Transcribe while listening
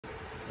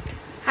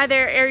Hi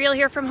there, Ariel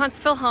here from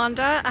Huntsville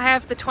Honda. I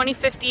have the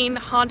 2015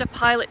 Honda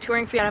Pilot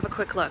touring for you to have a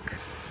quick look.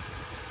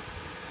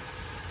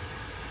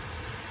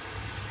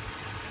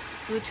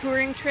 So the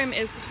touring trim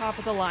is the top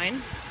of the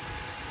line.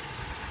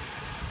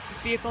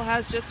 This vehicle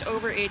has just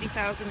over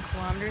 80,000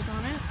 kilometers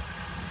on it.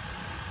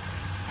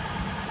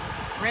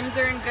 Rims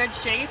are in good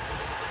shape.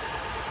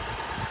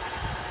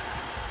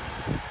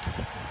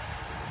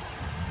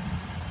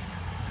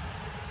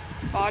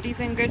 Body's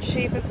in good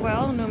shape as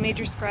well, no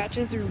major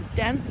scratches or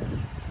dents.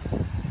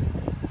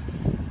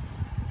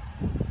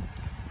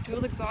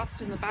 Dual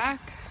exhaust in the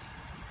back.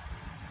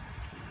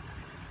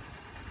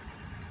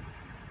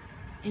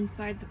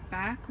 Inside the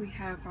back we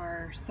have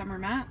our summer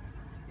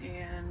mats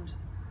and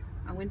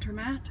a winter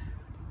mat.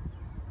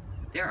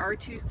 There are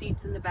 2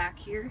 seats in the back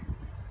here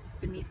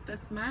beneath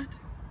this mat.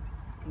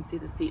 You can see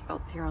the seat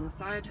belts here on the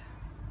side.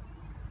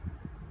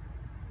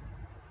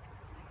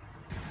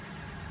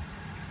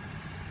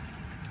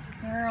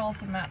 There are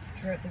also mats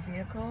throughout the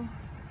vehicle.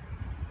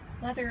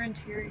 Leather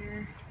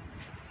interior.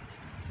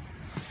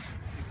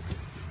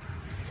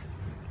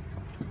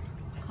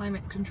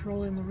 Climate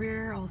control in the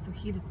rear, also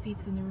heated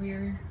seats in the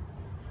rear.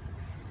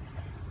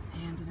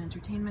 And an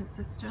entertainment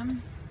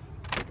system.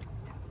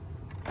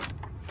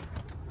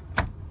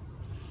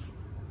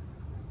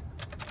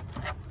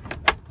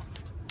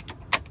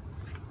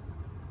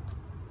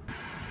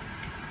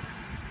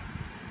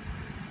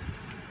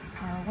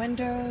 Power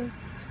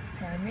windows,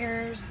 power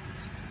mirrors,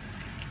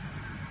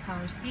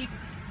 power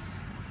seats.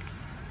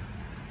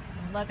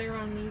 The leather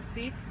on these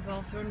seats is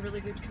also in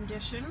really good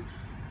condition.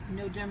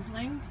 No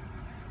dimpling.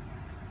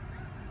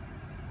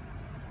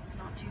 It's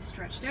not too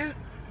stretched out.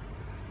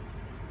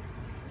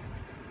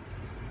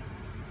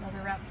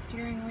 Leather wrapped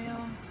steering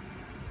wheel.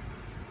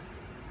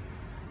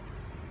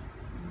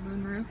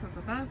 Moonroof up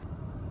above.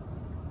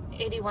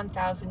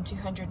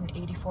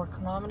 81,284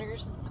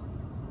 kilometers.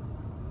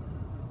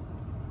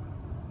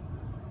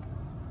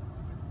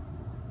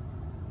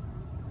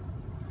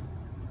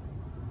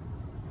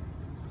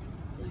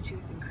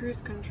 Bluetooth and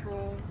cruise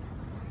control.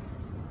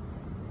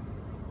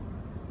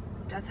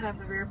 It does have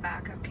the rear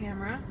backup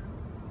camera.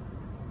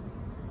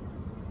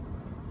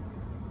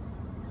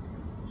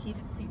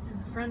 Heated seats in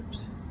the front.